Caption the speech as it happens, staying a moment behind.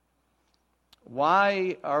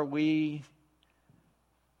Why are we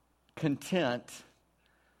content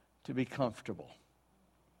to be comfortable?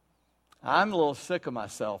 I'm a little sick of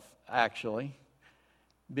myself, actually,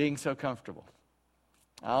 being so comfortable.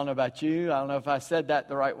 I don't know about you. I don't know if I said that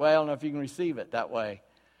the right way. I don't know if you can receive it that way.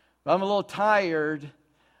 But I'm a little tired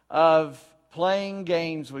of playing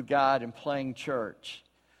games with God and playing church.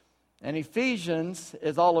 And Ephesians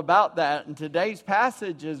is all about that. And today's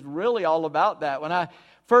passage is really all about that. When I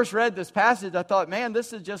first read this passage, I thought, man,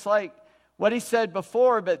 this is just like what he said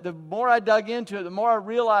before. But the more I dug into it, the more I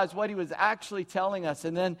realized what he was actually telling us.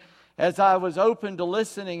 And then as I was open to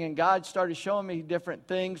listening and God started showing me different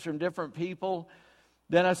things from different people,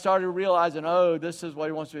 then I started realizing, oh, this is what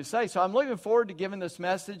he wants me to say. So I'm looking forward to giving this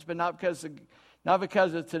message, but not because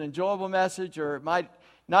it's an enjoyable message, or it might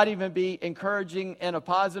not even be encouraging in a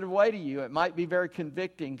positive way to you. It might be very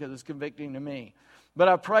convicting because it's convicting to me. But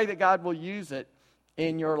I pray that God will use it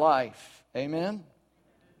in your life. Amen?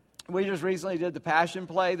 We just recently did the Passion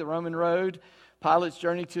Play, the Roman Road, Pilate's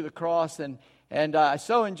Journey to the Cross, and I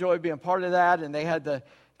so enjoyed being part of that. And they had the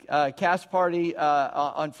cast party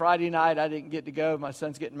on Friday night. I didn't get to go. My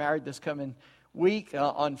son's getting married this coming week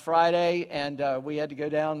on Friday, and we had to go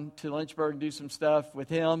down to Lynchburg and do some stuff with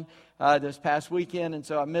him this past weekend, and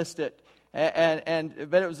so I missed it. But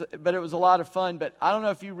it was a lot of fun. But I don't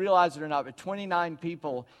know if you realize it or not, but 29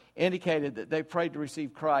 people indicated that they prayed to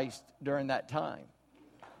receive Christ during that time.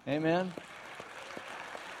 Amen.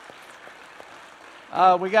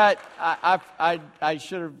 I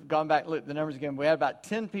should have gone back and looked at the numbers again. We had about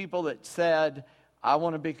 10 people that said, I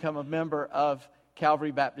want to become a member of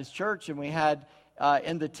Calvary Baptist Church. And we had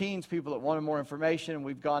in the teens people that wanted more information. And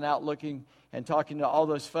we've gone out looking and talking to all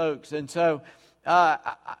those folks. And so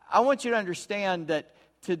I want you to understand that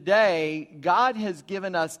today God has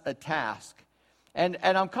given us a task. And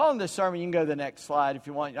I'm calling this sermon, you can go to the next slide if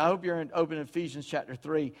you want. I hope you're open in Ephesians chapter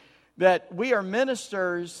 3. That we are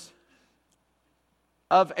ministers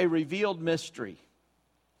of a revealed mystery.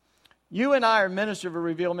 You and I are ministers of a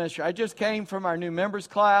revealed mystery. I just came from our new members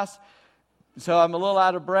class, so I'm a little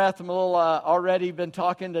out of breath. I'm a little already been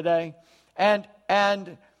talking today. And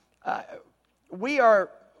we are,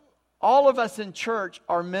 all of us in church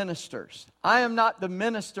are ministers. I am not the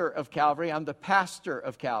minister of Calvary. I'm the pastor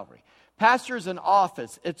of Calvary. Pastor is an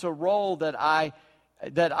office. It's a role that I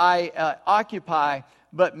occupy.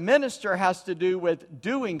 But minister has to do with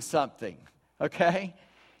doing something. Okay?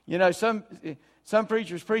 You know, some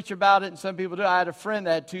preachers preach about it and some people do. I had a friend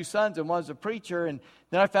that had 2 sons and one's a preacher, and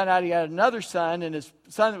then I found out he had another son, and his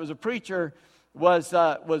son that was a preacher was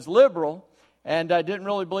liberal and didn't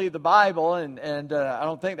really believe the Bible, and I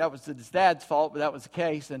don't think that was his dad's fault, but that was the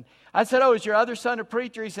case. And I said, oh, is your other son a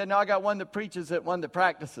preacher? He said, no, I got one that preaches it, one that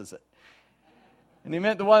practices it. And he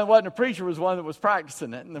meant the one that wasn't a preacher was one that was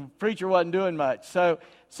practicing it, and the preacher wasn't doing much. So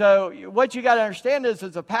what you got to understand is,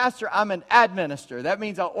 as a pastor, I'm an administrator. That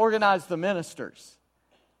means I organize the ministers.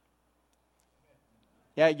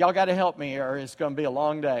 Yeah, y'all got to help me, or it's going to be a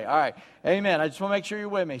long day. All right, amen. I just want to make sure you're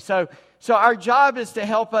with me. So our job is to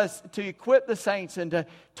help us, to equip the saints, and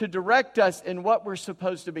to direct us in what we're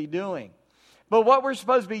supposed to be doing. But what we're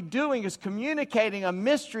supposed to be doing is communicating a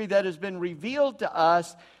mystery that has been revealed to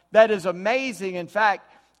us that is amazing. In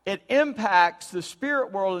fact, it impacts the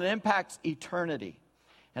spirit world and impacts eternity.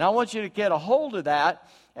 And I want you to get a hold of that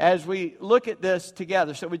as we look at this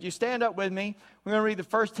together. So would you stand up with me? We're going to read the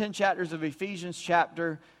first 10 chapters of Ephesians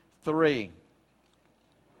chapter 3.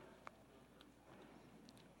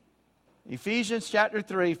 Ephesians chapter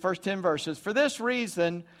 3, first 10 verses. For this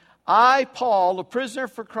reason, I, Paul, a prisoner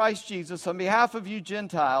for Christ Jesus, on behalf of you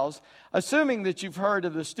Gentiles, assuming that you've heard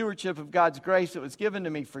of the stewardship of God's grace that was given to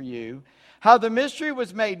me for you, how the mystery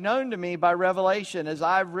was made known to me by revelation, as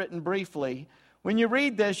I've written briefly. When you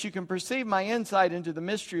read this, you can perceive my insight into the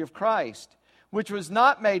mystery of Christ, which was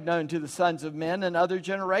not made known to the sons of men in other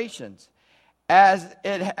generations, as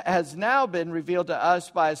it has now been revealed to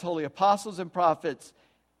us by his holy apostles and prophets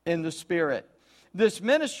in the Spirit. This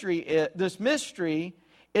mystery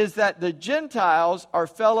is that the Gentiles are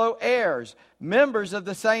fellow heirs, members of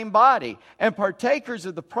the same body, and partakers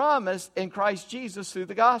of the promise in Christ Jesus through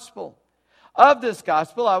the gospel. Of this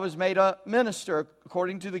gospel I was made a minister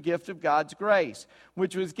according to the gift of God's grace,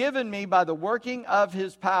 which was given me by the working of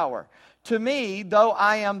his power. To me, though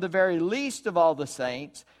I am the very least of all the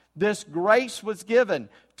saints, this grace was given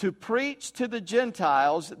to preach to the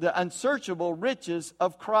Gentiles the unsearchable riches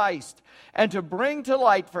of Christ, and to bring to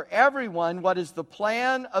light for everyone what is the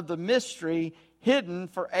plan of the mystery hidden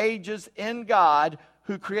for ages in God,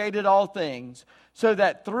 who created all things, so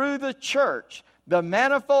that through the church the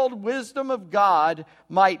manifold wisdom of God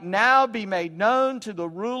might now be made known to the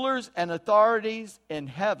rulers and authorities in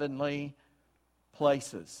heavenly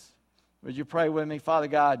places. Would you pray with me? Father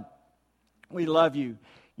God, we love you.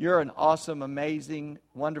 You're an awesome, amazing,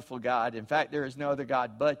 wonderful God. In fact, there is no other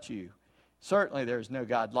God but you. Certainly there is no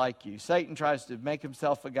God like you. Satan tries to make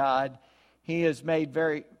himself a God. He has made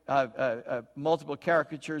multiple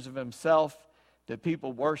caricatures of himself that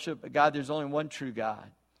people worship. But God, there's only one true God,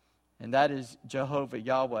 and that is Jehovah,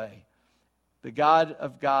 Yahweh, the God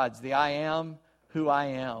of gods, the I am who I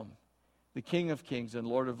am, the King of kings and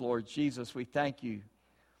Lord of lords. Jesus, we thank you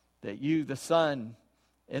that you, the Son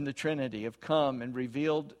in the Trinity, have come and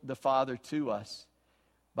revealed the Father to us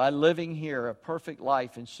by living here a perfect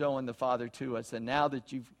life and showing the Father to us. And now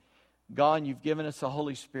that you've gone, you've given us the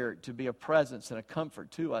Holy Spirit to be a presence and a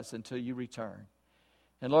comfort to us until you return.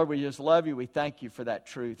 And Lord, we just love you. We thank you for that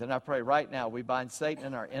truth. And I pray right now we bind Satan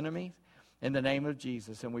and our enemies in the name of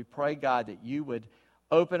Jesus. And we pray, God, that you would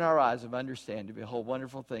open our eyes of understanding to behold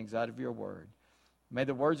wonderful things out of your word. May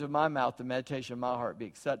the words of my mouth, the meditation of my heart be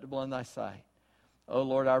acceptable in thy sight. O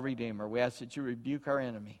Lord, our Redeemer, we ask that you rebuke our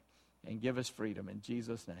enemy and give us freedom. In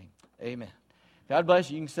Jesus' name, amen. God bless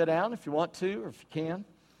you. You can sit down if you want to, or if you can.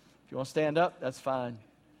 If you want to stand up, that's fine.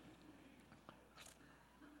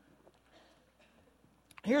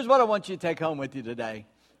 Here's what I want you to take home with you today.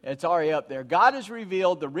 It's already up there. God has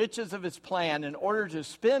revealed the riches of his plan in order to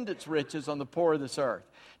spend its riches on the poor of this earth.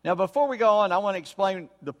 Now, before we go on, I want to explain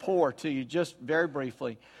the poor to you just very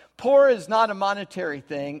briefly. Poor is not a monetary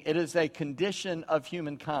thing. It is a condition of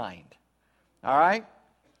humankind. All right?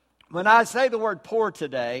 When I say the word poor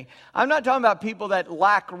today, I'm not talking about people that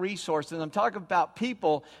lack resources. I'm talking about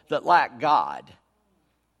people that lack God.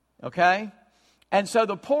 Okay? And so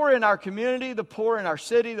the poor in our community, the poor in our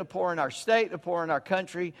city, the poor in our state, the poor in our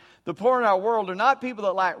country, the poor in our world are not people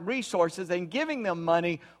that lack resources, and giving them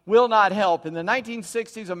money will not help. In the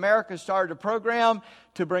 1960s, America started a program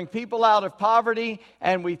to bring people out of poverty,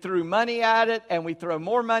 and we threw money at it, and we throw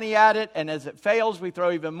more money at it, and as it fails, we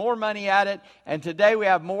throw even more money at it. And today we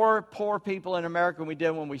have more poor people in America than we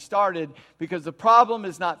did when we started, because the problem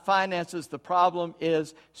is not finances, the problem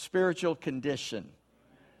is spiritual condition.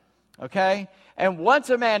 Okay? And once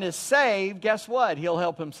a man is saved, guess what? He'll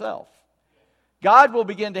help himself. God will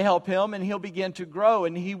begin to help him, and he'll begin to grow,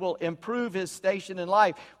 and he will improve his station in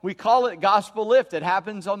life. We call it gospel lift. It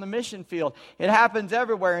happens on the mission field. It happens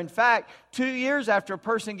everywhere. In fact, 2 years after a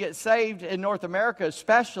person gets saved in North America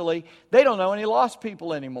especially, they don't know any lost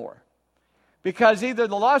people anymore. Because either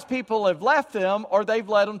the lost people have left them or they've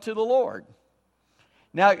led them to the Lord.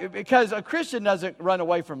 Now, because a Christian doesn't run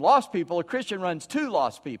away from lost people, a Christian runs to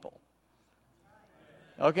lost people.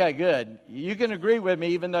 Okay, good. You can agree with me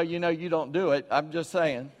even though you know you don't do it. I'm just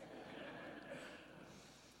saying.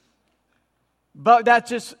 But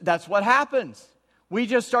that's what happens. We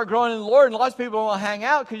just start growing in the Lord, and lots of people don't want to hang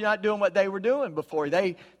out because you're not doing what they were doing before.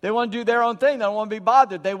 They want to do their own thing. They don't want to be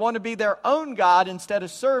bothered. They want to be their own God instead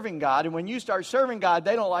of serving God. And when you start serving God,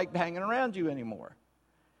 they don't like hanging around you anymore.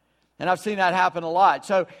 And I've seen that happen a lot.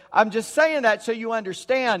 So I'm just saying that so you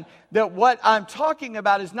understand that what I'm talking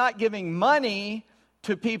about is not giving money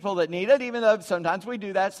to people that need it, even though sometimes we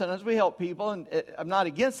do that, sometimes we help people, and I'm not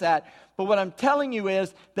against that. But what I'm telling you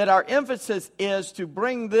is that our emphasis is to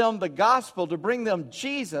bring them the gospel, to bring them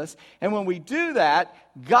Jesus, and when we do that,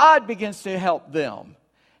 God begins to help them.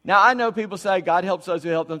 Now, I know people say God helps those who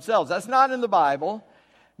help themselves. That's not in the Bible.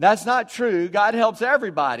 That's not true. God helps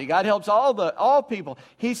everybody. God helps all people.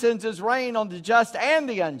 He sends his rain on the just and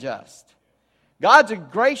the unjust. God's a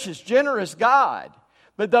gracious, generous God.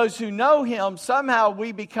 But those who know him, somehow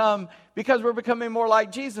we become, because we're becoming more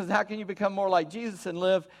like Jesus. How can you become more like Jesus and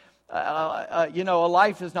live, a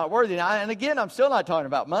life that's not worthy? And again, I'm still not talking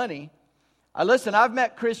about money. Listen, I've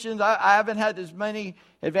met Christians. I haven't had as many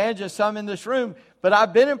evangelists, some in this room, but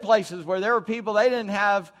I've been in places where there were people, they didn't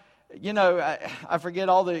have, I forget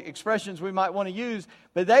all the expressions we might want to use,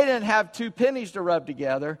 but they didn't have 2 pennies to rub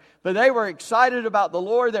together, but they were excited about the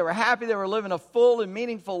Lord. They were happy. They were living a full and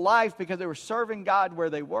meaningful life because they were serving God where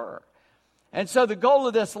they were. And so the goal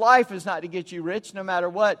of this life is not to get you rich, no matter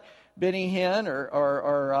what Benny Hinn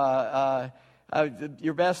or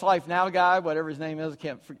your Best Life Now guy, whatever his name is, I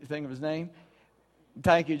can't think of his name.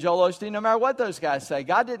 Thank you, Joel Osteen. No matter what those guys say,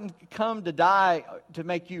 God didn't come to die to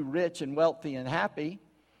make you rich and wealthy and happy.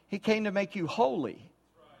 He came to make you holy.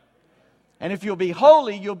 And if you'll be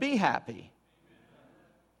holy, you'll be happy.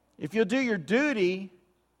 If you'll do your duty,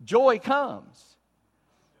 joy comes.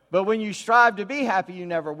 But when you strive to be happy, you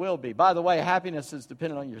never will be. By the way, happiness is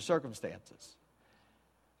dependent on your circumstances.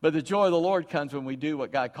 But the joy of the Lord comes when we do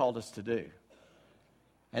what God called us to do.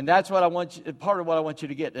 And that's what part of what I want you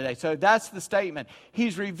to get today. So that's the statement.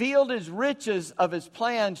 He's revealed his riches of his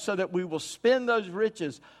plan so that we will spend those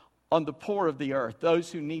riches on the poor of the earth, those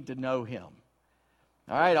who need to know him.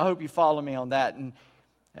 All right, I hope you follow me on that. And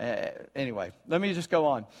anyway, let me just go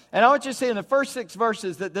on. And I want you to see in the first 6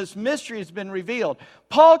 verses that this mystery has been revealed.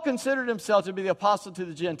 Paul considered himself to be the apostle to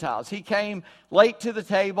the Gentiles. He came late to the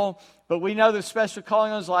table, but we know the special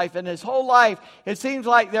calling on his life. And his whole life, it seems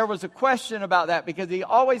like there was a question about that because he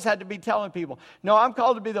always had to be telling people, no, I'm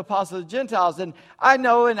called to be the apostle of the Gentiles. And I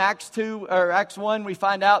know in Acts 2 or Acts 1, we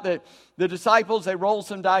find out that the disciples, they rolled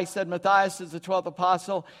some dice, said Matthias is the 12th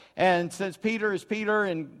apostle. And since Peter is Peter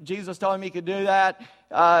and Jesus told him he could do that,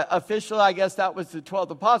 officially, I guess that was the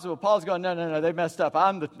 12th apostle. But Paul's going, no, they messed up.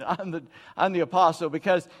 I'm the apostle,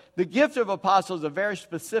 because the gift of apostle is a very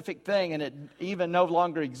specific thing, and it even no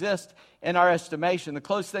longer exists in our estimation. The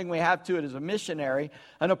closest thing we have to it is a missionary.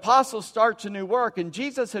 An apostle starts a new work, and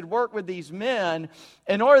Jesus had worked with these men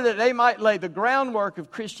in order that they might lay the groundwork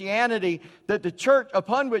of Christianity, that the church,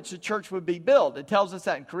 upon which the church would be built. It tells us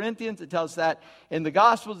that in Corinthians, it tells us that in the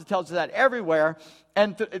Gospels, it tells us that everywhere.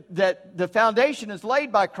 And that the foundation is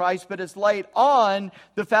laid by Christ, but it's laid on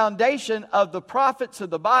the foundation of the prophets of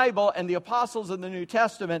the Bible and the apostles of the New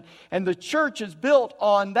Testament. And the church is built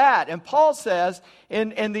on that. And Paul says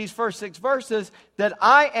in these first 6 verses that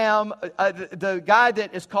I am the guy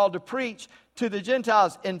that is called to preach to the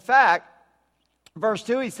Gentiles. In fact, verse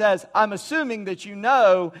 2, he says, I'm assuming that you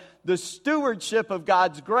know the stewardship of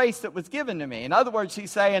God's grace that was given to me. In other words,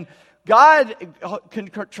 he's saying God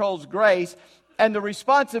controls grace. And the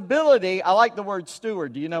responsibility, I like the word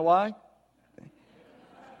steward. Do you know why?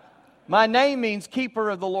 My name means keeper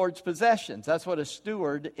of the Lord's possessions. That's what a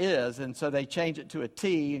steward is. And so they change it to a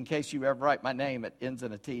T. In case you ever write my name, it ends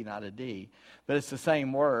in a T, not a D. But it's the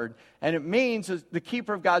same word. And it means the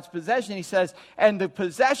keeper of God's possession. He says, and the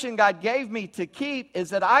possession God gave me to keep is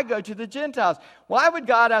that I go to the Gentiles. Why would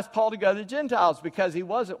God ask Paul to go to the Gentiles? Because he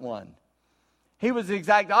wasn't one. He was the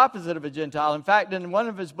exact opposite of a Gentile. In fact, in one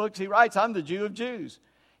of his books, he writes, I'm the Jew of Jews.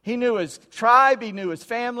 He knew his tribe. He knew his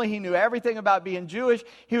family. He knew everything about being Jewish.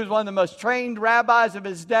 He was one of the most trained rabbis of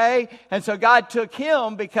his day. And so God took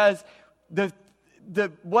him because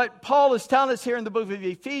what Paul is telling us here in the book of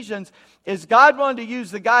Ephesians is God wanted to use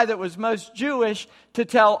the guy that was most Jewish to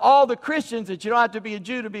tell all the Christians that you don't have to be a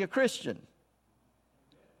Jew to be a Christian.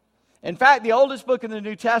 In fact, the oldest book in the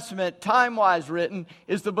New Testament, time-wise written,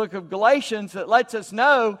 is the book of Galatians, that lets us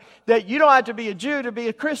know that you don't have to be a Jew to be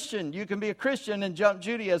a Christian. You can be a Christian and jump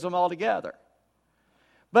Judaism altogether.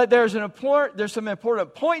 But there's some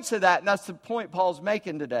important points to that, and that's the point Paul's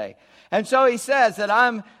making today. And so he says that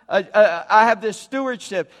I have this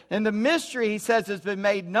stewardship. And the mystery, he says, has been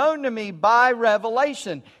made known to me by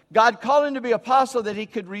revelation. God called him to be apostle that he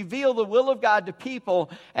could reveal the will of God to people,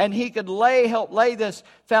 and he could help lay this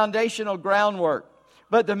foundational groundwork.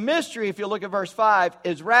 But the mystery, if you look at verse 5,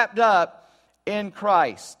 is wrapped up in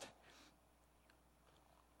Christ.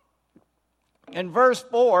 In verse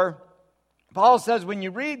 4, Paul says, when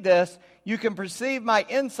you read this, you can perceive my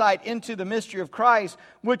insight into the mystery of Christ,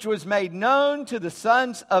 which was made known to the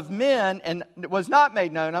sons of men, and was not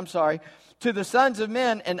made known, to the sons of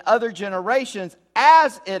men in other generations,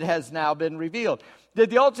 as it has now been revealed. Did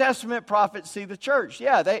the Old Testament prophets see the church?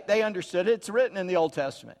 Yeah, they understood it. It's written in the Old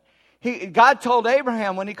Testament. God told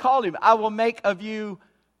Abraham when he called him, I will make of you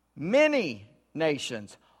many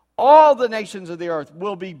nations. All the nations of the earth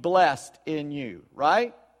will be blessed in you,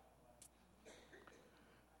 right?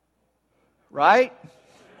 Right?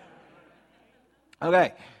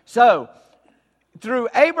 Okay, so through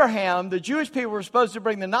Abraham, the Jewish people were supposed to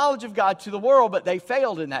bring the knowledge of God to the world, but they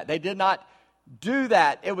failed in that. They did not do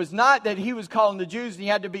that. It was not that he was calling the Jews and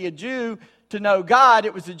you had to be a Jew to know God.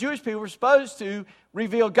 It was the Jewish people who were supposed to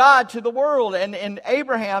reveal God to the world. And in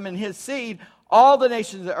Abraham and his seed, all the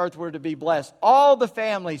nations of the earth were to be blessed. All the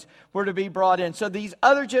families were to be brought in. So these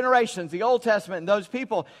other generations, the Old Testament and those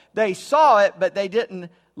people, they saw it, but they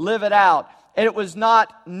didn't live it out. And it was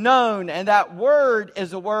not known. And that word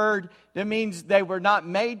is a word that means they were not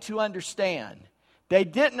made to understand. They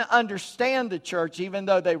didn't understand the church, even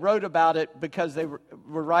though they wrote about it because they were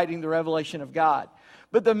writing the revelation of God.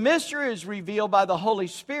 But the mystery is revealed by the Holy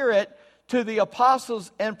Spirit to the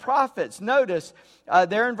apostles and prophets. Notice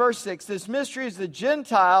there in verse 6, this mystery is the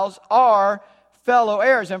Gentiles are fellow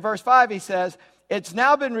heirs. In verse 5 he says, it's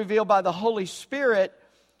now been revealed by the Holy Spirit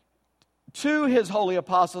to his holy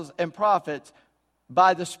apostles and prophets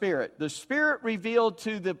by the Spirit. The Spirit revealed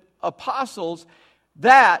to the apostles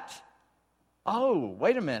that, oh,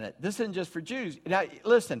 wait a minute, this isn't just for Jews. Now,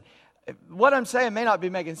 listen, what I'm saying may not be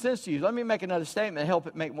making sense to you. Let me make another statement to help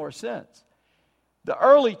it make more sense. The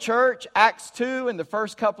early church, Acts 2, in the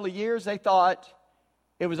first couple of years, they thought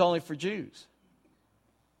it was only for Jews.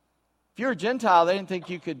 If you're a Gentile, they didn't think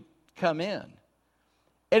you could come in.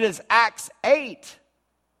 It is Acts 8,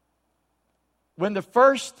 when the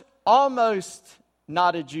first almost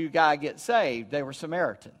not a Jew guy gets saved. They were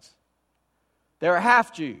Samaritans. They were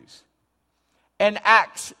half Jews. And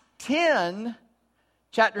Acts 10,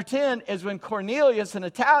 chapter 10, is when Cornelius, an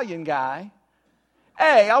Italian guy,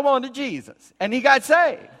 hey, I wanted Jesus. And he got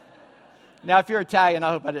saved. Now, if you're Italian,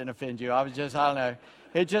 I hope I didn't offend you. I don't know.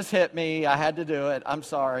 It just hit me. I had to do it. I'm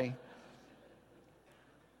sorry.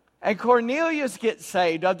 And Cornelius gets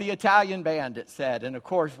saved, of the Italian band, it said. And of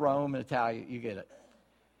course, Rome and Italia, you get it.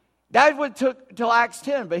 That would took till Acts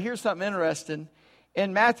 10. But here's something interesting.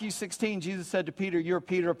 In Matthew 16, Jesus said to Peter, "You're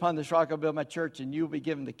Peter, upon this rock I'll build my church, and you will be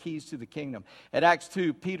given the keys to the kingdom." At Acts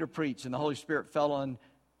 2, Peter preached, and the Holy Spirit fell on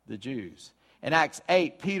the Jews. In Acts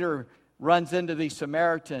 8, Peter runs into these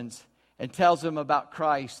Samaritans and tells them about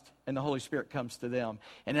Christ, and the Holy Spirit comes to them.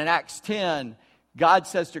 And in Acts 10, God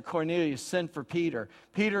says to Cornelius, "Send for Peter."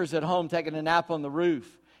 Peter's at home taking a nap on the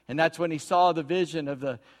roof, and that's when he saw the vision of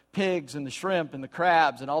the pigs and the shrimp and the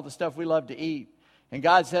crabs and all the stuff we love to eat. And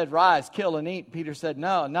God said, "Rise, kill and eat." Peter said,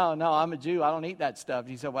 No, I'm a Jew. I don't eat that stuff.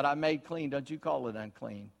 He said, "What I made clean, don't you call it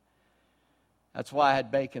unclean." That's why I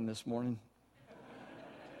had bacon this morning.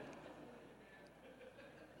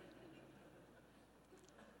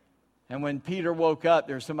 And when Peter woke up,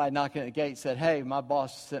 there was somebody knocking at the gate, said, "Hey, my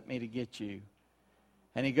boss sent me to get you."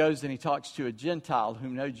 And he goes and he talks to a Gentile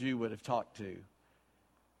whom no Jew would have talked to.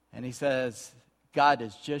 And he says, "God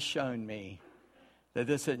has just shown me that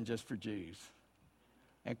this isn't just for Jews."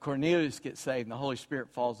 And Cornelius gets saved, and the Holy Spirit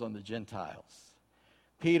falls on the Gentiles.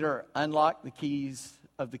 Peter unlocked the keys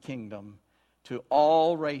of the kingdom to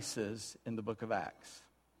all races in the book of Acts.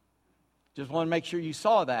 Just want to make sure you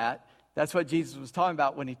saw that. That's what Jesus was talking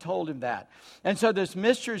about when he told him that. And so this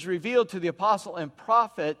mystery is revealed to the apostle and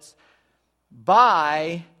prophets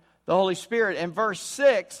by the Holy Spirit. In verse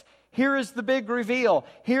 6, here is the big reveal.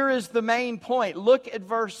 Here is the main point. Look at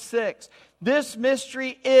verse 6. This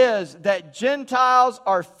mystery is that Gentiles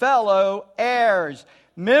are fellow heirs,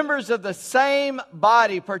 members of the same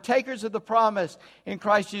body, partakers of the promise in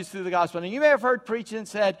Christ Jesus through the gospel. And you may have heard preaching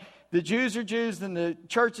said, the Jews are Jews, and the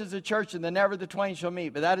church is the church, and then never the twain shall meet.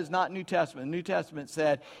 But that is not New Testament. The New Testament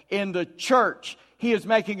said, in the church, he is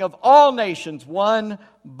making of all nations one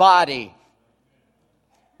body.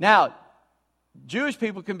 Now, Jewish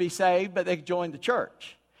people can be saved, but they can join the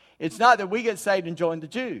church. It's not that we get saved and join the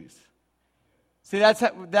Jews. See,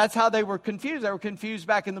 that's how they were confused. They were confused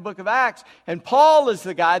back in the book of Acts. And Paul is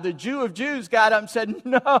the guy, the Jew of Jews, got up and said,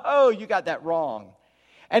 "No, you got that wrong."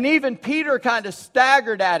 And even Peter kind of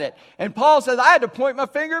staggered at it. And Paul says, "I had to point my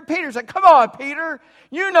finger at Peter." He said, "Come on, Peter,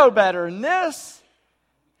 you know better than this."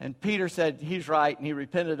 And Peter said, he's right, and he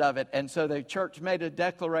repented of it. And so the church made a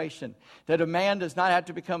declaration that a man does not have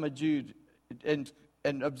to become a Jew and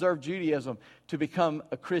observe Judaism to become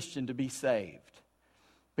a Christian to be saved.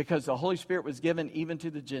 Because the Holy Spirit was given even to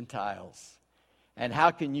the Gentiles. And how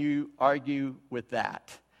can you argue with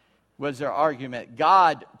that? Was their argument.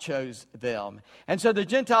 God chose them. And so the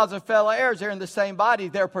Gentiles are fellow heirs. They're in the same body.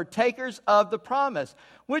 They're partakers of the promise.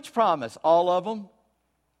 Which promise? All of them.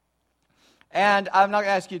 And I'm not going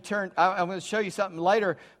to ask you to turn. I'm going to show you something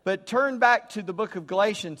later. But turn back to the book of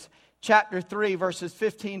Galatians, chapter 3, verses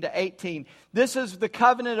 15 to 18. This is the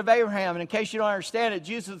covenant of Abraham. And in case you don't understand it,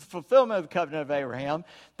 Jesus is the fulfillment of the covenant of Abraham.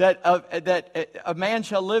 That a man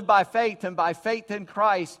shall live by faith, and by faith in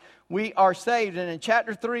Christ we are saved. And in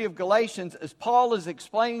chapter 3 of Galatians, as Paul is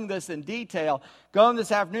explaining this in detail, go on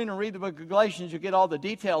this afternoon and read the book of Galatians. You'll get all the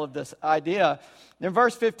detail of this idea. In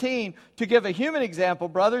verse 15, to give a human example,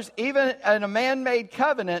 brothers, even in a man-made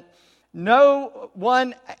covenant, no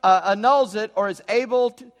one annuls it or is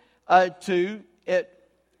able to it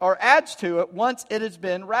or adds to it once it has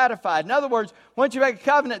been ratified. In other words, once you make a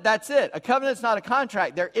covenant, that's it. A covenant is not a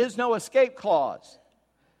contract. There is no escape clause.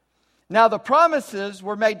 Now, the promises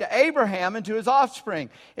were made to Abraham and to his offspring.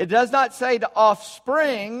 It does not say to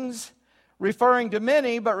offsprings, referring to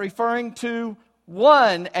many, but referring to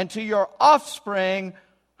one, and to your offspring,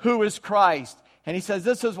 who is Christ. And he says,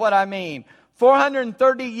 this is what I mean.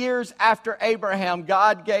 430 years after Abraham,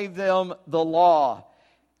 God gave them the law.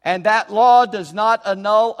 And that law does not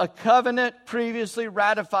annul a covenant previously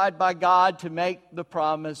ratified by God to make the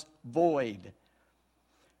promise void.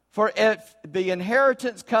 For if the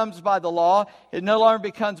inheritance comes by the law, it no longer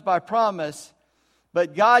becomes by promise,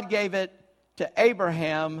 but God gave it to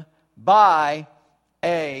Abraham by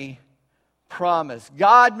a promise.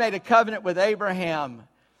 God made a covenant with Abraham,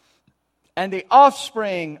 And the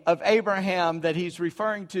offspring of Abraham that he's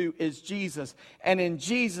referring to is Jesus. And in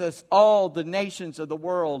Jesus, all the nations of the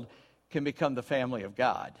world can become the family of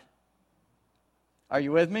God. Are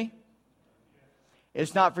you with me?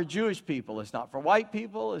 It's not for Jewish people. It's not for white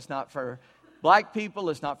people. It's not for black people.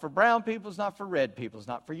 It's not for brown people. It's not for red people. It's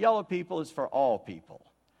not for yellow people. It's for all people.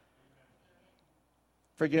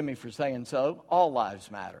 Forgive me for saying so. All lives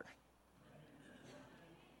matter.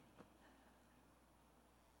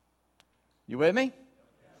 You with me?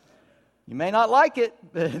 You may not like it,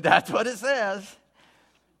 but that's what it says.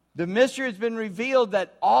 The mystery has been revealed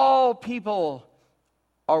that all people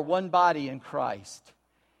are one body in Christ.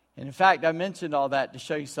 And in fact, I mentioned all that to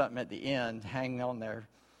show you something at the end. Hang on there.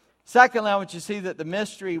 Secondly, I want you to see that the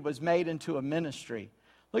mystery was made into a ministry.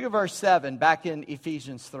 Look at verse 7, back in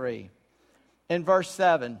Ephesians 3. In verse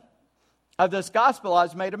 7, of this gospel I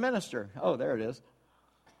was made a minister. Oh, there it is.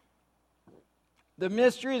 The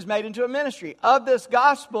mystery is made into a ministry. Of this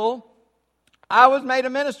gospel, I was made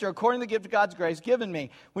a minister according to the gift of God's grace given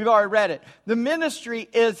me. We've already read it. The ministry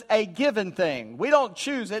is a given thing. We don't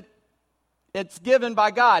choose it. It's given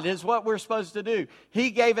by God. It's what we're supposed to do.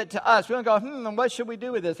 He gave it to us. We don't go, what should we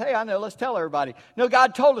do with this? Hey, I know, let's tell everybody. No,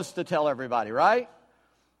 God told us to tell everybody, right?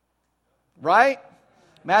 Right?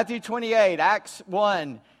 Matthew 28, Acts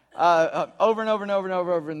 1, over and over and over and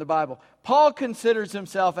over in the Bible. Paul considers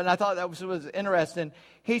himself, and I thought that was interesting.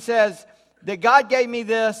 He says that God gave me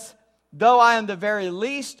this, though I am the very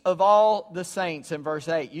least of all the saints, in verse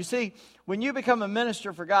 8. You see, when you become a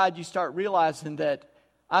minister for God, you start realizing that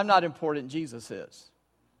I'm not important, Jesus is.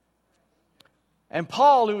 And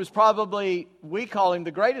Paul, who was probably, we call him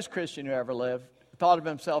the greatest Christian who ever lived, thought of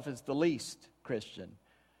himself as the least Christian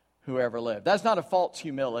who ever lived. That's not a false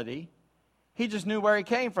humility. He just knew where he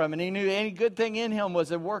came from, and he knew any good thing in him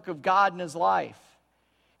was a work of God in his life.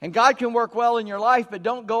 And God can work well in your life, but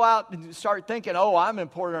don't go out and start thinking, oh, I'm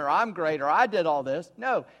important, or I'm great, or I did all this.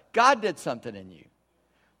 No, God did something in you.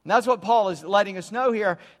 And that's what Paul is letting us know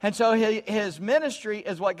here. And so his ministry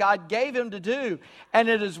is what God gave him to do, and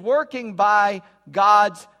it is working by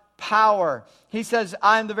God's power. He says,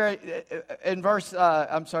 back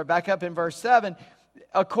up in verse 7,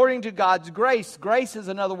 according to God's grace. Grace is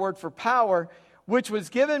another word for power, which was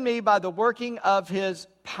given me by the working of his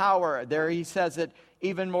power. There he says it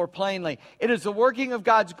even more plainly. It is the working of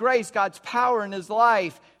God's grace, God's power in his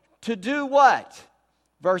life to do what?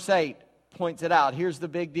 Verse 8 points it out. Here's the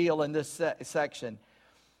big deal in this section.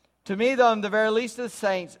 To me, though I'm the very least of the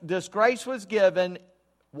saints, this grace was given.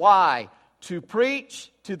 Why? To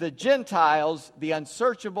preach to the Gentiles the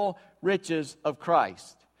unsearchable riches of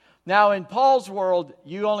Christ. Now, in Paul's world,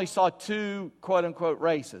 you only saw two, quote-unquote,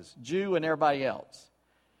 races, Jew and everybody else.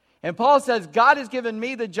 And Paul says, God has given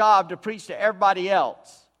me the job to preach to everybody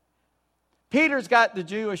else. Peter's got the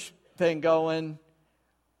Jewish thing going,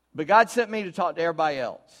 but God sent me to talk to everybody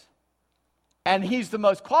else. And he's the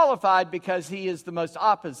most qualified because he is the most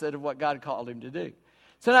opposite of what God called him to do.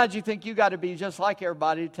 Sometimes you think you got to be just like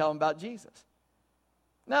everybody to tell them about Jesus.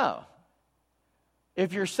 No.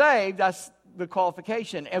 If you're saved, that's the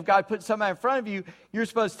qualification. If God puts somebody in front of you, you're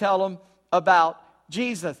supposed to tell them about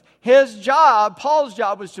Jesus. His job, Paul's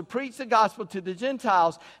job, was to preach the gospel to the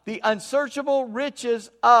Gentiles, the unsearchable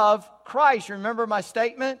riches of Christ. Remember my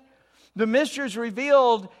statement? The mystery is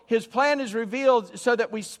revealed, his plan is revealed so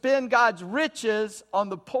that we spend God's riches on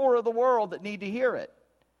the poor of the world that need to hear it.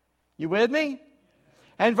 You with me?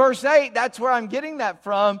 And verse 8, that's where I'm getting that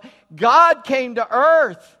from. God came to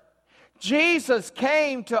earth. Jesus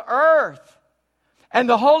came to earth. And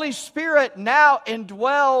the Holy Spirit now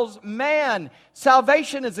indwells man.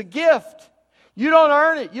 Salvation is a gift. You don't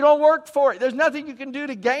earn it. You don't work for it. There's nothing you can do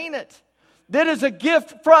to gain it. That is a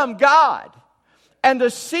gift from God. And the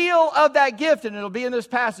seal of that gift, and it'll be in this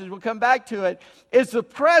passage, we'll come back to it, is the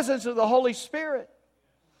presence of the Holy Spirit.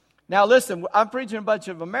 Now listen, I'm preaching a bunch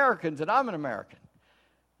of Americans, and I'm an American.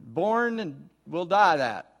 Born and will die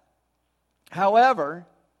that. However,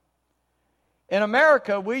 in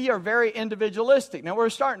America, we are very individualistic. Now, we're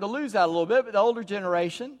starting to lose that a little bit, but the older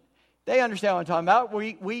generation, they understand what I'm talking about.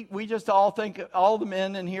 We just all think, all the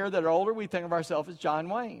men in here that are older, we think of ourselves as John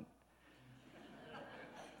Wayne.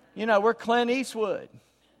 You know, we're Clint Eastwood.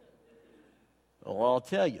 Well, I'll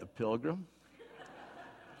tell you, Pilgrim.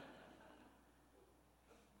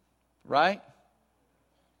 Right?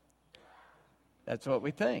 That's what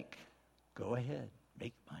we think. Go ahead,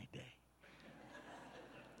 make my day.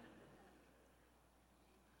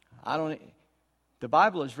 The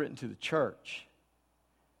Bible is written to the church,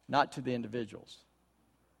 not to the individuals.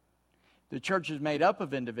 The church is made up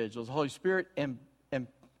of individuals. The Holy Spirit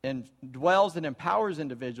indwells and empowers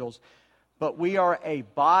individuals. but we are a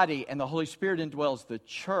body, and the Holy Spirit indwells the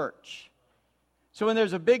church. So when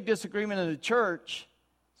there's a big disagreement in the church,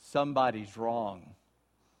 somebody's wrong.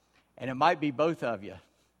 And it might be both of you.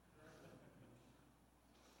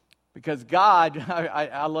 Because God,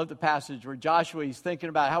 I love the passage where Joshua, he's thinking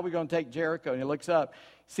about how are we going to take Jericho, and he looks up,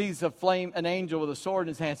 sees an angel with a sword in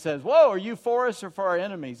his hand, says, "Whoa, are you for us or for our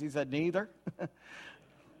enemies?" He said, "Neither."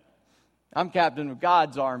 "I'm captain of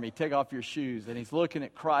God's army. Take off your shoes." And he's looking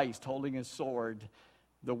at Christ holding his sword,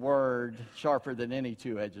 the word, sharper than any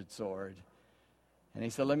two-edged sword. And he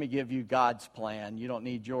said, "Let me give you God's plan. You don't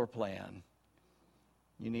need your plan.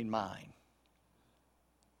 You need mine."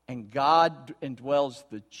 And God indwells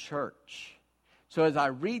the church. So as I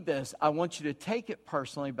read this, I want you to take it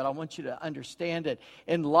personally, but I want you to understand it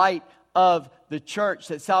in light of the church,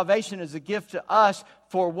 that salvation is a gift to us.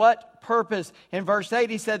 For what purpose? In verse 8,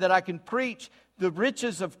 he said that I can preach the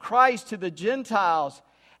riches of Christ to the Gentiles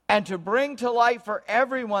and to bring to light for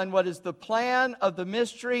everyone what is the plan of the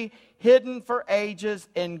mystery hidden for ages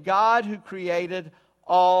in God who created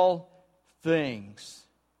all things.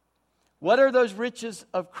 What are those riches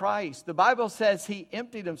of Christ? The Bible says he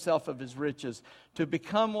emptied himself of his riches to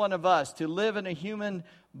become one of us, to live in a human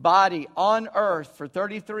body on earth for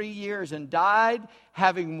 33 years and died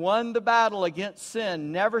having won the battle against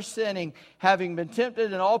sin, never sinning, having been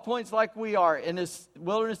tempted in all points like we are in his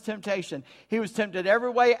wilderness temptation. He was tempted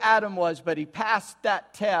every way Adam was, but he passed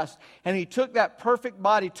that test and he took that perfect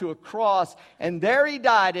body to a cross, and there he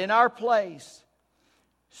died in our place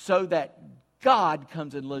so that God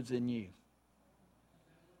comes and lives in you.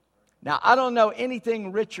 Now, I don't know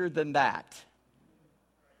anything richer than that.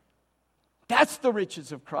 That's the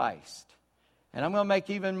riches of Christ. And I'm going to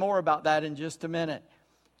make even more about that in just a minute.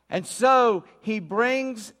 And so, he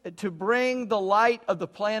brings to bring the light of the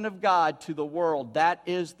plan of God to the world. That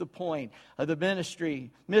is the point of the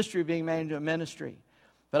mystery being made into a ministry.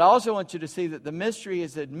 But I also want you to see that the mystery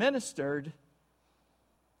is administered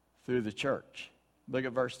through the church. Look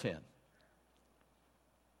at verse 10.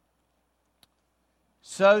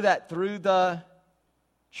 So that through the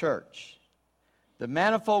church, the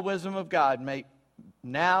manifold wisdom of God may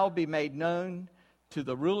now be made known to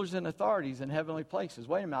the rulers and authorities in heavenly places.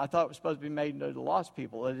 Wait a minute, I thought it was supposed to be made known to the lost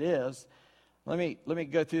people. It is. Let me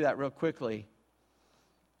go through that real quickly.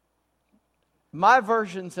 My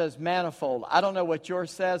version says manifold. I don't know what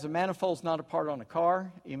yours says. A manifold's not a part on a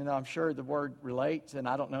car, even though I'm sure the word relates, and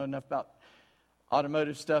I don't know enough about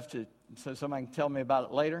automotive stuff so somebody can tell me about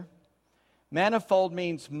it later. Manifold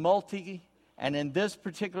means multi, and in this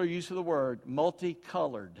particular use of the word,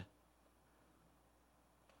 multicolored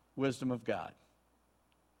wisdom of God.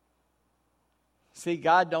 See,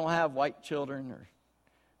 God don't have white children or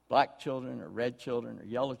black children or red children or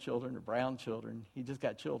yellow children or brown children. He just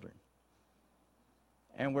got children.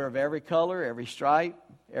 And we're of every color, every stripe,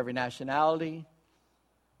 every nationality.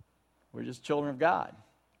 We're just children of God.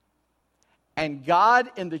 And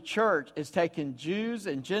God in the church is taking Jews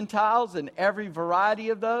and Gentiles and every variety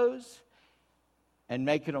of those and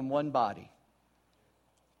making them one body.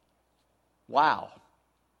 Wow.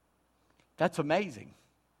 That's amazing.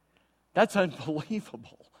 That's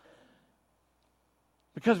unbelievable.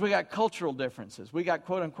 Because we got cultural differences. We got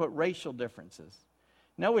quote-unquote racial differences.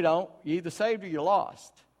 No, we don't. You're either saved or you're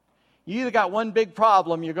lost. You either got one big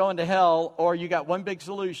problem, you're going to hell, or you got one big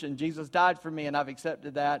solution. Jesus died for me and I've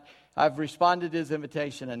accepted that. I've responded to his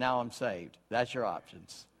invitation and now I'm saved. That's your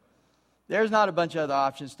options. There's not a bunch of other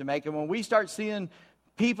options to make. And when we start seeing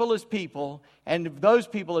people as people, and those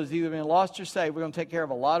people as either being lost or saved, we're going to take care of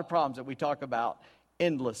a lot of problems that we talk about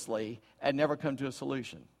endlessly and never come to a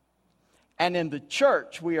solution. And in the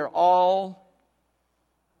church, we are all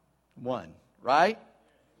one, right?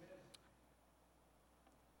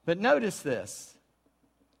 But notice this.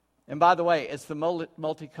 And by the way, it's the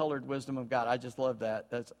multicolored wisdom of God. I just love that.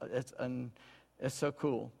 It's so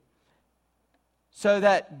cool. So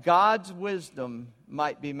that God's wisdom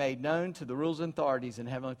might be made known to the rulers and authorities in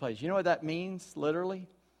heavenly places. You know what that means, literally?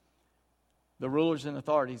 The rulers and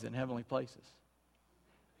authorities in heavenly places.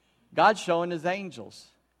 God's showing his angels.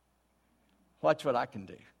 Watch what I can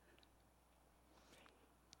do.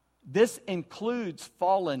 This includes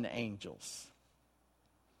fallen angels.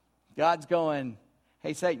 God's going,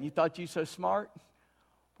 hey, Satan, you thought you so smart?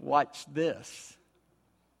 Watch this.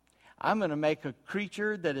 I'm going to make a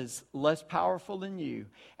creature that is less powerful than you.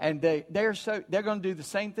 And they're going to do the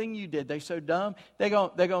same thing you did. They're so dumb. They're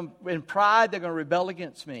going in pride, they're going to rebel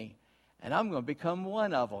against me. And I'm going to become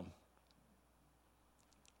one of them.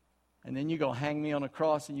 And then you're going to hang me on a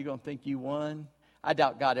cross and you're going to think you won. I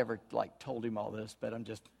doubt God ever told him all this, but I'm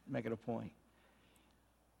just making a point.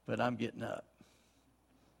 But I'm getting up.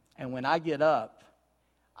 And when I get up,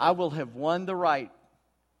 I will have won the right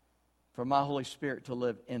for my Holy Spirit to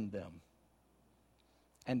live in them.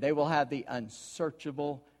 And they will have the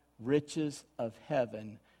unsearchable riches of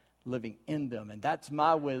heaven living in them. And that's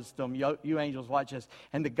my wisdom. You angels, watch this.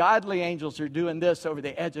 And the godly angels are doing this over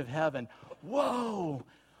the edge of heaven. Whoa!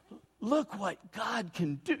 Look what God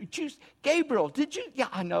can do. Gabriel, did you? Yeah,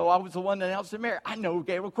 I know. I was the one that announced it, Mary. I know,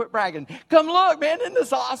 Gabriel. Quit bragging. Come look, man. Isn't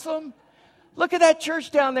this awesome? Look at that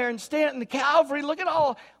church down there in Stanton, the Calvary. Look at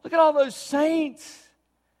all those saints.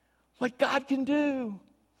 What God can do.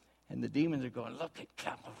 And the demons are going, look at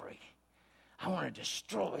Calvary. I want to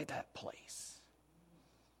destroy that place.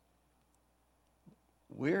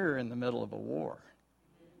 We're in the middle of a war.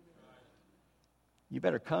 You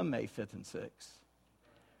better come May 5th and 6th.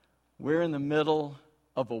 We're in the middle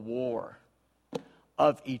of a war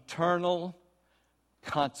of eternal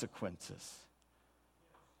consequences.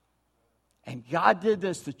 And God did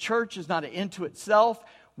this. The church is not an end to itself.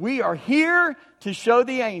 We are here to show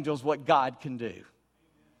the angels what God can do.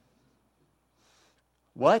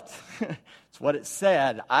 What? It's what it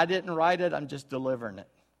said. I didn't write it. I'm just delivering it.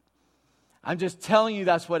 I'm just telling you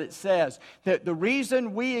that's what it says. That the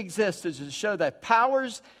reason we exist is to show that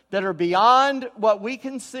powers that are beyond what we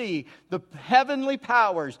can see, the heavenly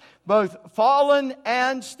powers, both fallen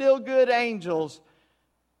and still good angels,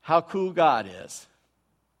 how cool God is.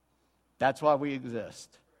 That's why we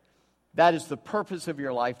exist. That is the purpose of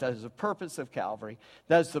your life. That is the purpose of Calvary.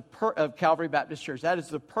 That is of Calvary Baptist Church. That is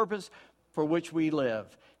the purpose for which we live.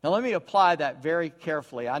 Now let me apply that very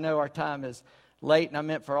carefully. I know our time is late, and I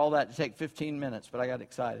meant for all that to take 15 minutes, but I got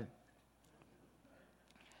excited.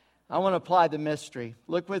 I want to apply the mystery.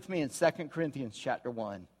 Look with me in 2 Corinthians chapter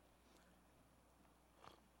 1.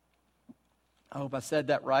 I hope I said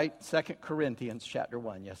that right. 2 Corinthians chapter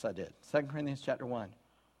 1. Yes, I did. 2 Corinthians chapter 1.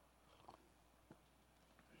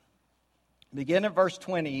 Begin at verse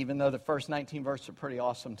 20, even though the first 19 verses are pretty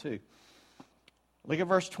awesome too. Look at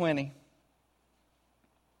verse 20.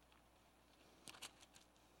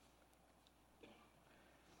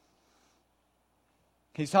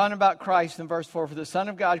 He's talking about Christ in verse 4. For the Son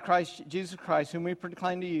of God, Christ, Jesus Christ, whom we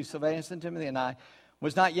proclaim to you, Silvanus and Timothy and I,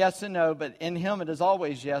 was not yes and no, but in him it is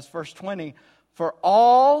always yes. Verse 20. For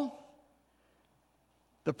all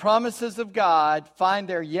the promises of God find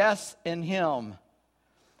their yes in him.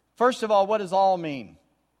 First of all, what does all mean?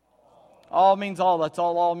 All means all. That's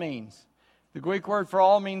all means. The Greek word for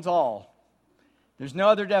all means all. There's no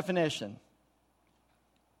other definition.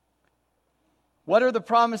 What are the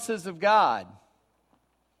promises of God?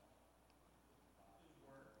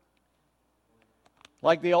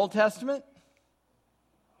 Like the Old Testament?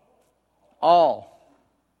 All.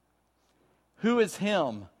 Who is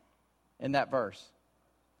him in that verse?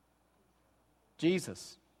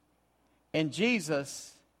 Jesus. And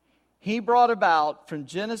Jesus, he brought about from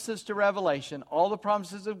Genesis to Revelation all the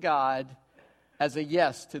promises of God as a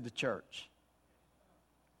yes to the church.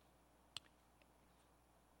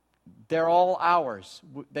 They're all ours.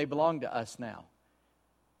 They belong to us now.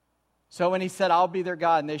 So when he said, I'll be their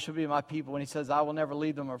God and they shall be my people. When he says, I will never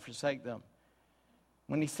leave them or forsake them.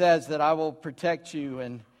 When he says that I will protect you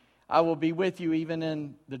and I will be with you even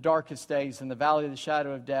in the darkest days, in the valley of the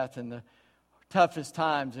shadow of death, and the toughest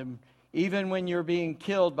times. And even when you're being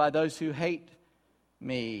killed by those who hate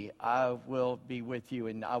me, I will be with you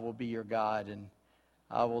and I will be your God. And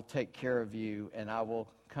I will take care of you and I will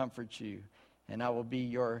comfort you and I will be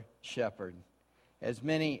your shepherd. As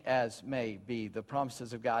many as may be the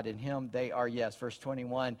promises of God in him, they are yes. Verse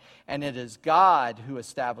 21, and it is God who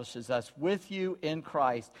establishes us with you in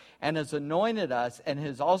Christ and has anointed us and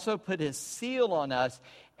has also put his seal on us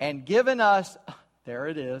and given us, there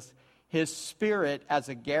it is, his Spirit as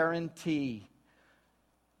a guarantee.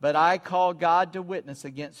 But I call God to witness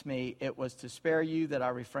against me. It was to spare you that I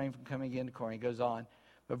refrained from coming again to Corinth. He goes on.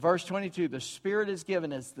 But verse 22, the Spirit is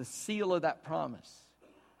given as the seal of that promise.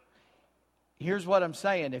 Here's what I'm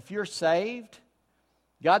saying. If you're saved,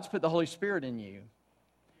 God's put the Holy Spirit in you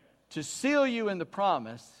to seal you in the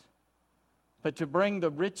promise, but to bring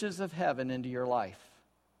the riches of heaven into your life.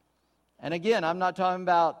 And again, I'm not talking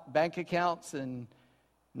about bank accounts and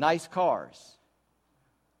nice cars.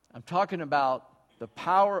 I'm talking about the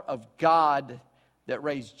power of God that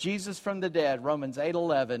raised Jesus from the dead, Romans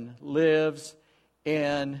 8:11, lives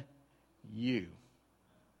in you.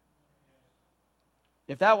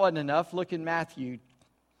 If that wasn't enough, look in Matthew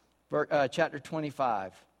chapter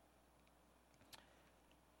 25.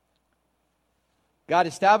 God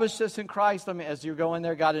established us in Christ. As you're going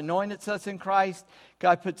there, God anointed us in Christ.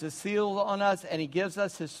 God puts a seal on us, and he gives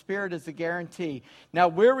us his Spirit as a guarantee. Now,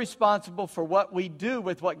 we're responsible for what we do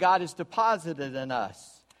with what God has deposited in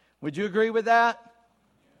us. Would you agree with that?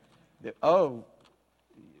 Oh,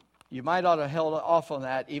 you might ought to have held off on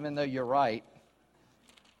that, even though you're right.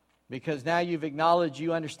 Because now you've acknowledged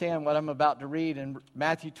you understand what I'm about to read. In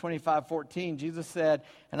Matthew 25:14, Jesus said,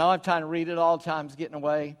 and I don't have time to read it all the time, it's getting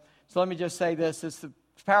away. So let me just say this. It's the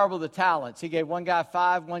parable of the talents. He gave one guy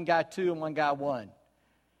 5, one guy 2, and one guy 1.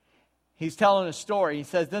 He's telling a story. He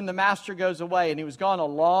says, then the master goes away, and he was gone a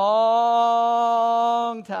long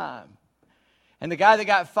time. And the guy that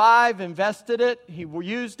got 5 invested it, he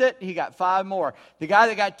used it, he got 5 more. The guy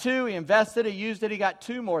that got 2, he invested it, used it, he got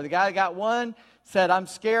 2 more. The guy that got 1 said, I'm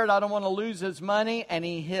scared, I don't want to lose his money, and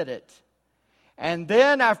he hid it. And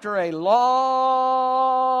then after a long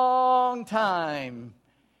time,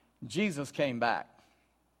 Jesus came back.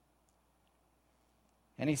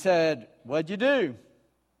 And he said, what'd you do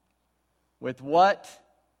with what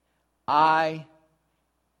I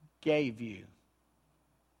gave you?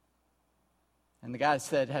 And the guy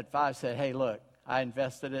had 5, said, hey, look, I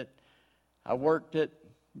invested it, I worked it,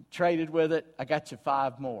 traded with it, I got you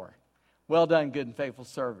 5 more. Well done, good and faithful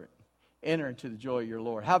servant. Enter into the joy of your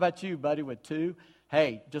Lord. How about you, buddy, with 2?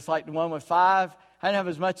 Hey, just like the one with 5, I didn't have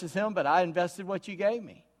as much as him, but I invested what you gave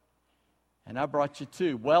me. And I brought you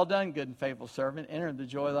 2. Well done, good and faithful servant. Enter into the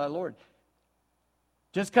joy of thy Lord.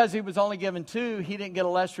 Just because he was only given 2, he didn't get a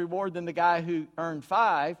less reward than the guy who earned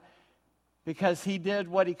 5, because he did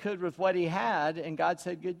what he could with what he had, and God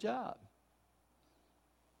said, good job.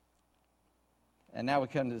 And now we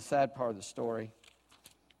come to the sad part of the story.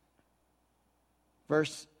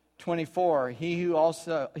 Verse 24, he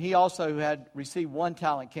also who had received 1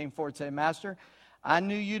 talent came forward and said, Master, I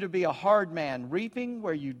knew you to be a hard man, reaping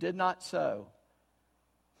where you did not sow,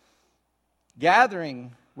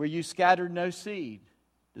 gathering where you scattered no seed.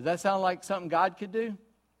 Does that sound like something God could do?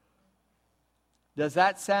 Does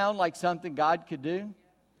that sound like something God could do?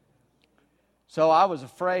 So I was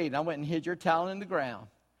afraid, and I went and hid your talent in the ground.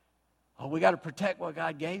 Oh, we got to protect what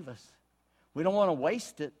God gave us. We don't want to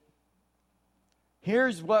waste it.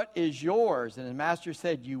 Here's what is yours. And the master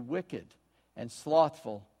said, you wicked and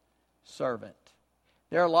slothful servant.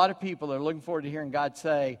 There are a lot of people that are looking forward to hearing God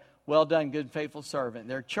say, well done, good and faithful servant.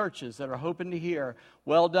 There are churches that are hoping to hear,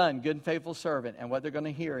 well done, good and faithful servant. And what they're going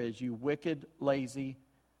to hear is, you wicked, lazy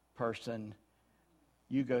person,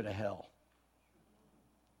 you go to hell.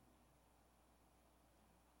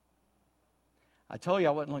 I told you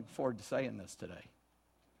I wasn't looking forward to saying this today.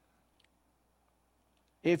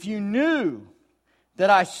 If you knew that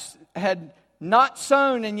I had not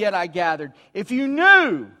sown and yet I gathered, if you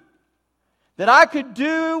knew that I could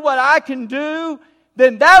do what I can do,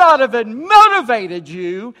 then that ought to have motivated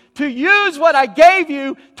you to use what I gave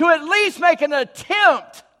you to at least make an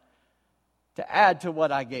attempt to add to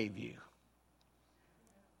what I gave you.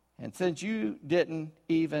 And since you didn't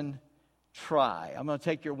even try, I'm going to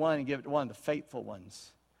take your 1 and give it to one of the faithful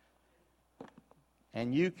ones.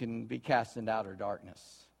 And you can be cast into outer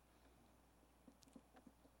darkness.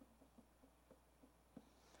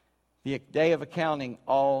 The day of accounting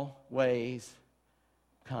always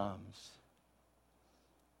comes.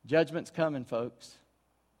 Judgment's coming, folks.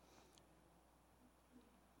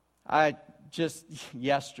 I just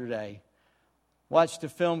yesterday watched a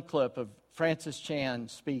film clip of Francis Chan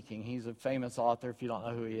speaking. He's a famous author, if you don't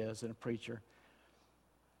know who he is, and a preacher.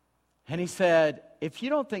 And he said, if you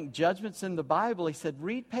don't think judgment's in the Bible, he said,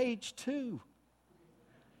 read page 2.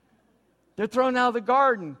 They're thrown out of the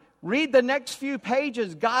garden. Read the next few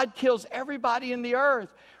pages. God kills everybody in the earth.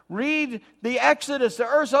 Read the Exodus. The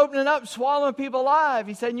earth's opening up, swallowing people alive.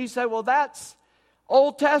 He said, and you say, well, that's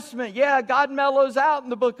Old Testament. Yeah, God mellows out in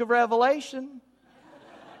the book of Revelation.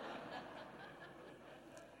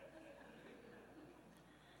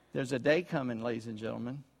 There's a day coming, ladies and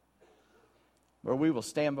gentlemen, where we will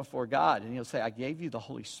stand before God and He'll say, I gave you the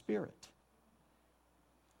Holy Spirit.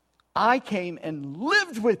 I came and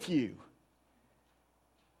lived with you.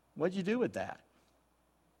 What'd you do with that?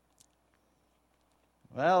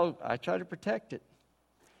 Well, I try to protect it.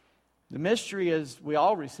 The mystery is we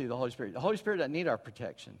all receive the Holy Spirit. The Holy Spirit doesn't need our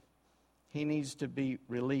protection. He needs to be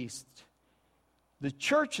released. The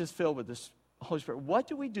church is filled with the Holy Spirit. What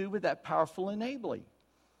do we do with that powerful enabling?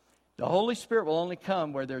 The Holy Spirit will only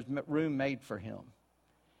come where there's room made for Him.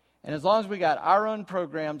 And as long as we got our own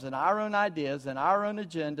programs and our own ideas and our own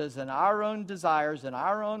agendas and our own desires and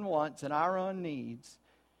our own wants and our own needs,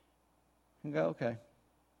 you go, okay.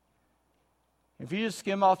 If you just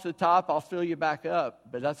skim off the top, I'll fill you back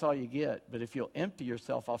up, but that's all you get. But if you'll empty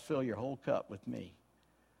yourself, I'll fill your whole cup with me.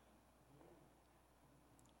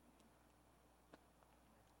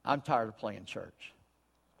 I'm tired of playing church.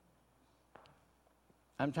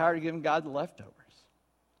 I'm tired of giving God the leftovers.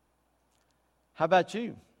 How about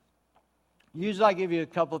you? Usually I give you a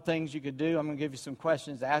couple of things you could do. I'm going to give you some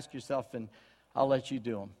questions to ask yourself, and I'll let you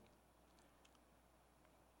do them.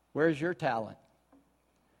 Where's your talent?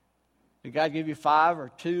 Did God give you 5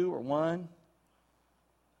 or 2 or 1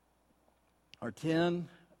 or 10?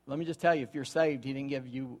 Let me just tell you, if you're saved, He didn't give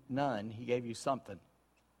you none. He gave you something.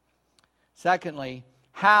 Secondly,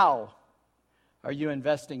 how are you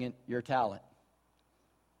investing in your talent?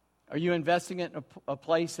 Are you investing it in a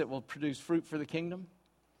place that will produce fruit for the kingdom?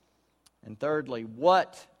 And thirdly,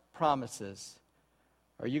 what promises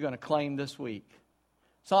are you going to claim this week?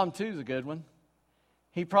 Psalm 2 is a good one.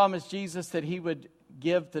 He promised Jesus that He would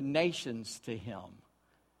give the nations to Him.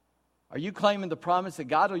 Are you claiming the promise that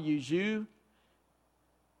God will use you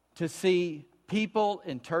to see people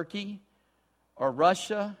in Turkey or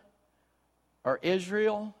Russia or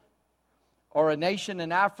Israel or a nation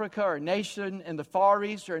in Africa or a nation in the Far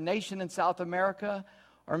East or a nation in South America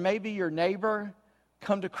or maybe your neighbor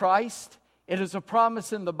come to Christ? It is a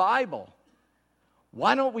promise in the Bible.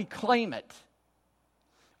 Why don't we claim it?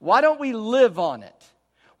 Why don't we live on it?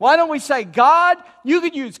 Why don't we say, God, you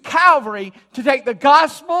could use Calvary to take the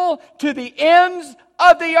gospel to the ends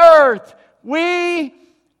of the earth. We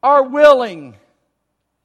are willing.